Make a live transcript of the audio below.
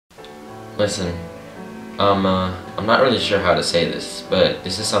Listen, I'm not really sure how to say this, but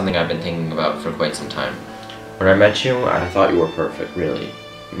this is something I've been thinking about for quite some time. When I met you, I thought you were perfect, really.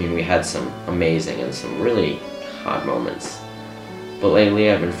 I mean, we had some amazing and some really hot moments. But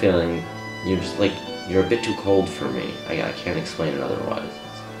lately I've been feeling you're a bit too cold for me. I can't explain it otherwise.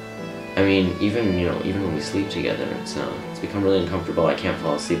 I mean, even when we sleep together, it's become really uncomfortable. I can't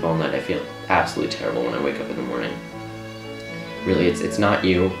fall asleep all night. I feel absolutely terrible when I wake up in the morning. Really, it's not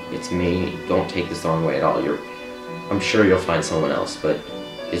you, it's me. Don't take this the wrong way at all. I'm sure you'll find someone else, but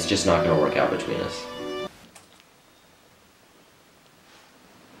it's just not going to work out between us.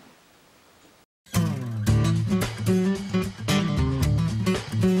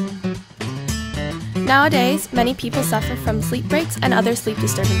 Nowadays, many people suffer from sleep breaks and other sleep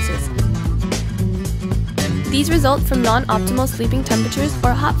disturbances. These result from non-optimal sleeping temperatures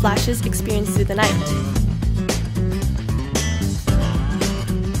or hot flashes experienced through the night.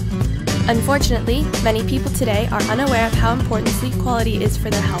 Unfortunately, many people today are unaware of how important sleep quality is for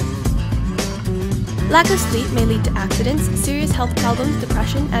their health. Lack of sleep may lead to accidents, serious health problems,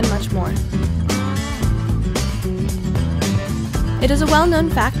 depression, and much more. It is a well-known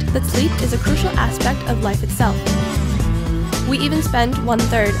fact that sleep is a crucial aspect of life itself. We even spend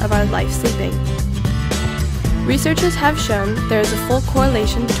 1/3 of our life sleeping. Researchers have shown there is a full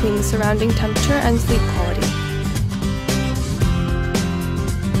correlation between the surrounding temperature and sleep quality.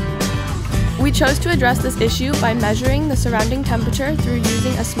 We chose to address this issue by measuring the surrounding temperature through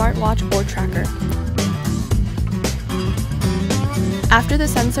using a smartwatch or tracker. After the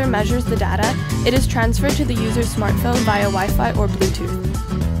sensor measures the data, it is transferred to the user's smartphone via Wi-Fi or Bluetooth.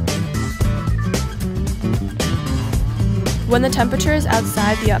 When the temperature is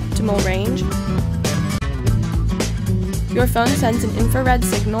outside the optimal range, your phone sends an infrared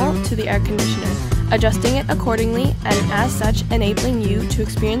signal to the air conditioner, adjusting it accordingly and as such enabling you to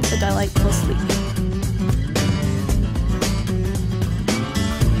experience a delightful sleep.